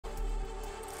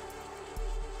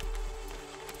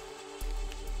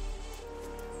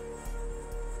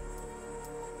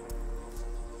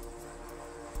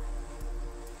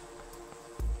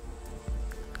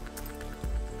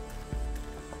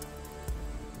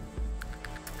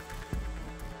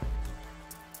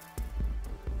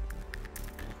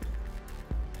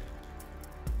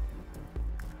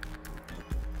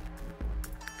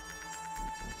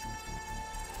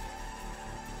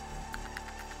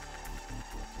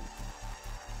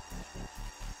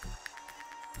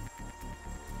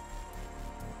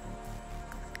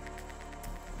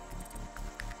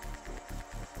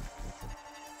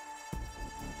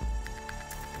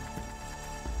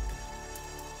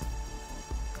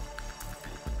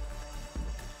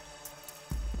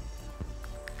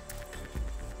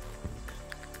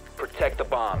protect the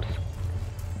bombs.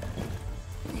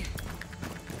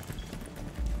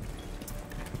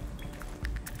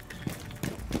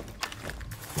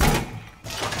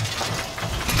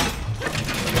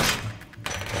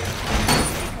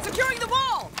 Securing the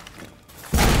wall!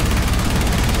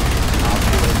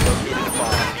 Located a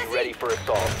bomb. Be ready for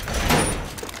assault.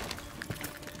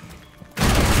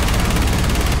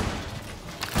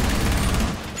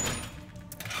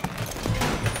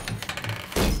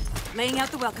 Laying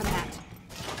out the welcome mat.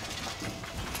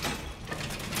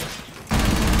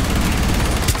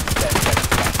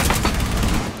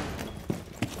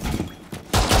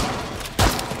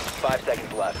 5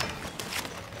 seconds left.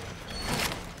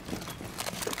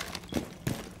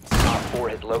 Op 4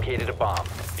 has located a bomb.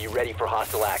 Be ready for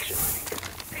hostile action.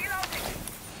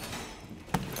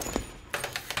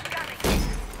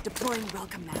 Deploying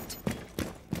welcome mat.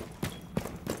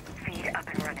 Feed up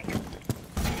and running.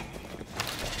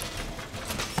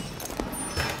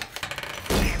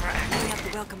 Camera active. Laying out the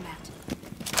welcome mat.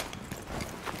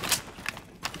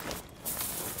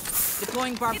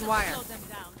 Deploying barbed wire.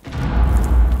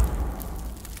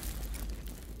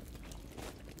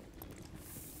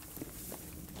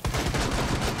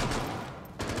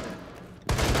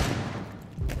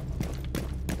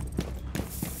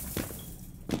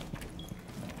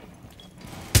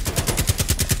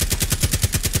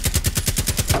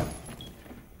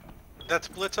 That's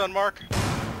Blitz on mark.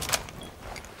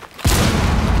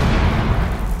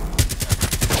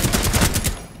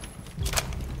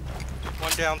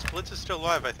 One down. Blitz is still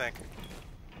alive, I think.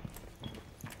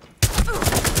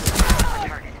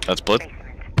 That's Blitz.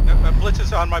 Blitz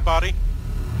is on my body.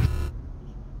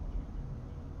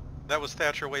 That was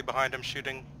Thatcher way behind him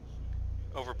shooting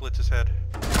over Blitz's head.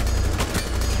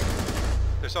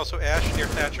 There's also Ash near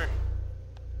Thatcher.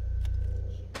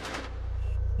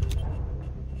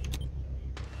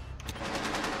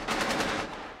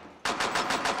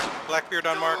 Blackbeard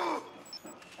on mark.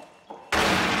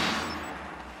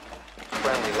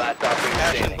 Friendly, last operator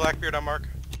Ash and standing. Blackbeard on mark.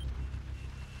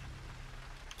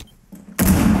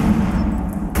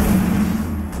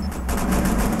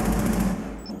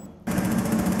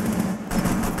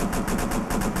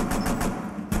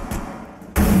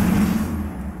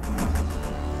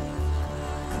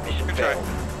 Mission Good try. failed.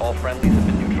 All friendlies have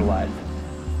been neutralized.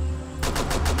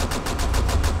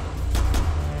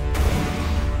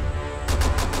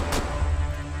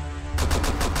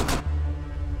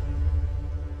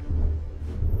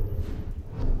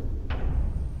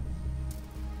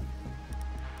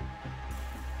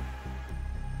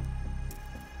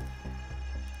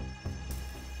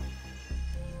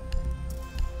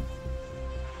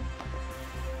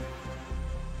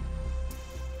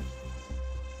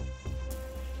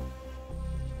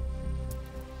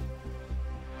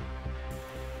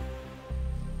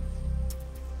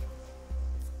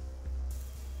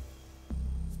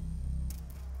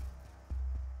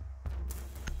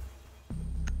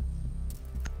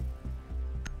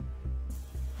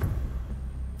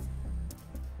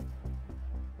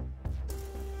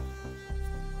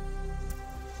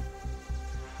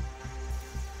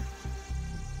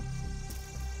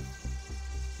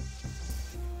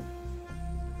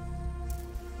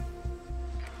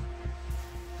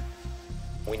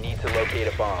 We need to locate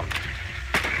a bomb.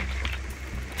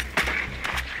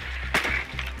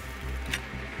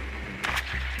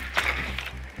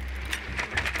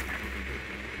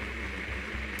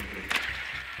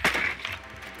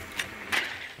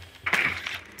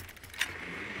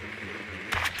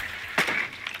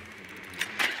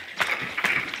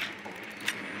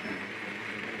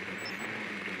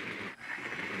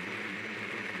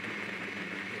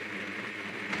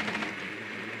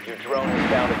 Your drone has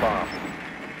found a bomb.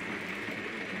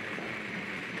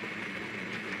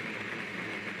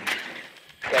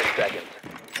 Seconds.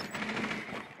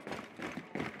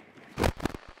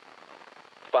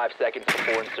 5 seconds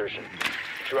before insertion.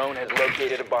 Drone has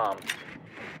located a bomb.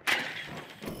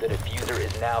 The diffuser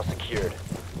is now secured.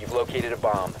 You've located a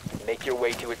bomb. Make your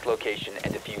way to its location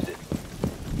and defuse it.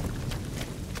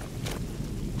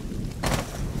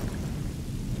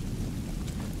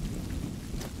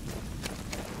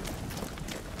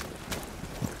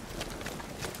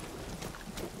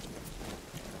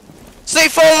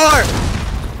 C4!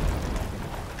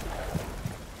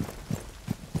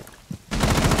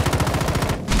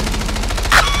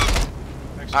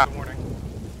 Good morning.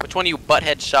 Which one of you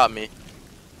butthead shot me?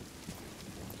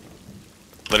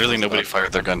 Literally nobody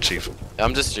fired their gun, Chief.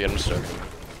 I'm just joking. Above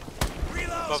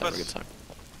Have a us. good time.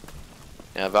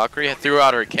 Yeah, Valkyrie threw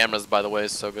out her cameras, by the way,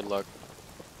 so good luck.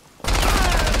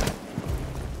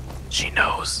 She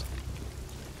knows.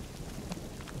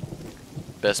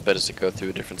 Best bet is to go through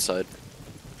a different side.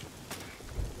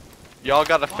 Y'all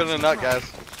gotta fill in that, guys.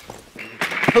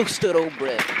 Toasted old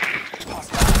bread.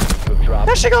 You've dropped.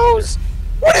 There she goes!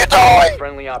 What are you doing?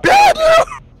 Friendly operator.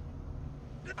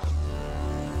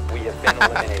 We have been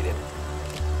eliminated.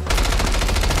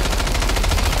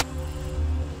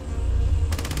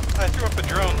 I threw up a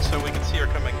drone so we could see her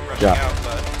coming rushing out,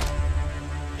 but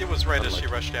it was right as she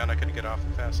rushed down. I couldn't get off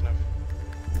it fast enough.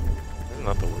 This is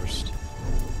not the worst.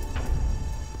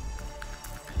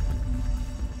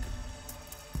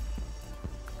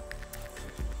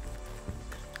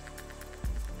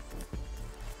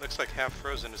 Looks like Half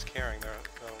Frozen is carrying their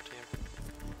whole team.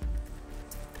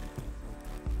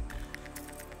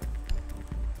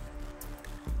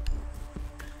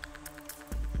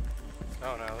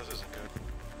 Oh no, this isn't good.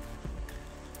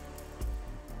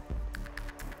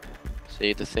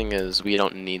 See, the thing is, we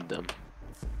don't need them.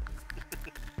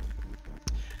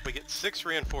 We get 6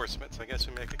 reinforcements. I guess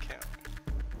we make it count.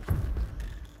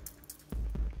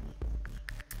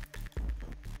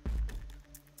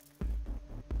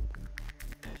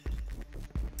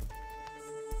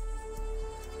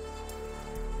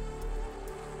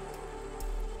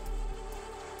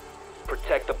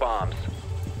 Protect the bombs.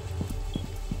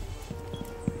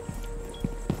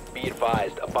 Be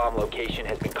advised, a bomb location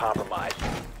has been compromised.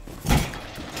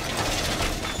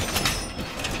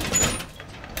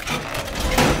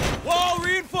 Wall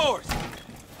reinforced!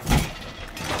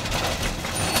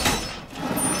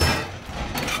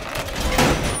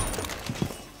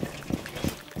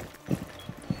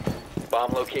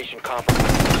 Bomb location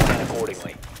compromised. Plan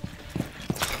accordingly.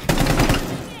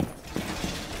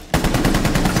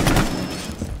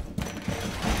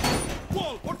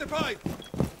 Wall fortified!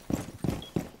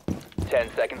 10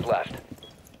 seconds left.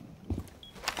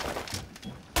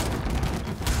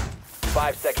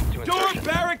 5 seconds to Door insertion.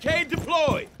 barricade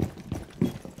deployed!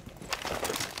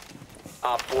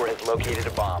 Op 4 has located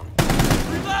a bomb.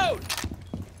 Reload!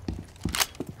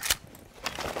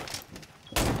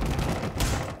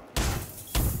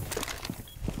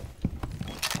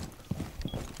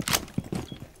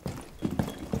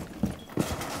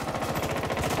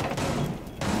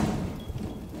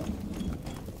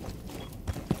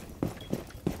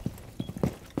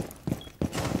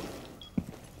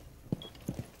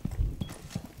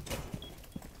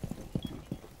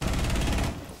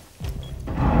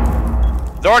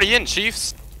 They're already in,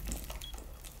 Chiefs.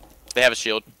 They have a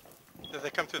shield. Did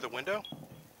they come through the window?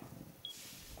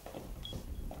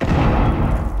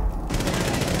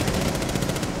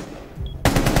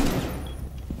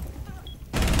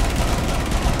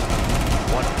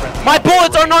 One friendly My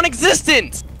bullets are operator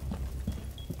non-existent!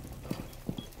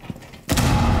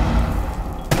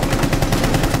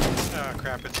 Oh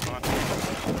crap, it's gone.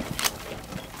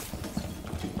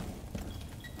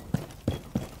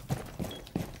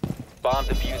 Bomb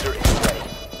diffuser in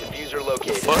place. Diffuser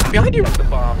located. Fuck, behind you! Protect the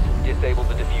bombs. Disable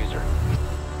the diffuser.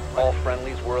 All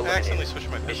friendlies were I accidentally eliminated. switched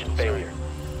my Mission pistol, sorry. failure.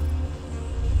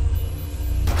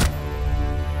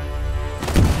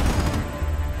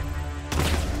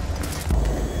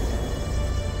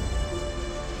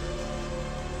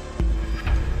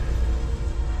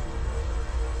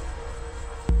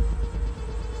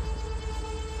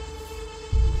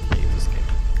 I hate this game.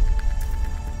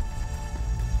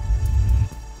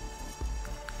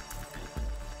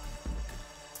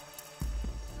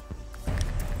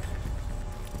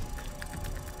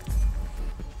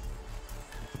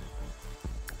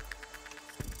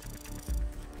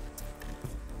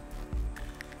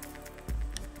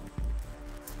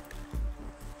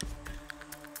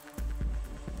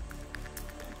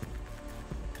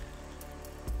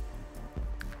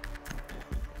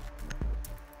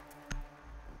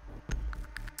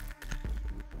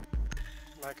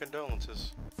 My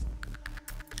condolences.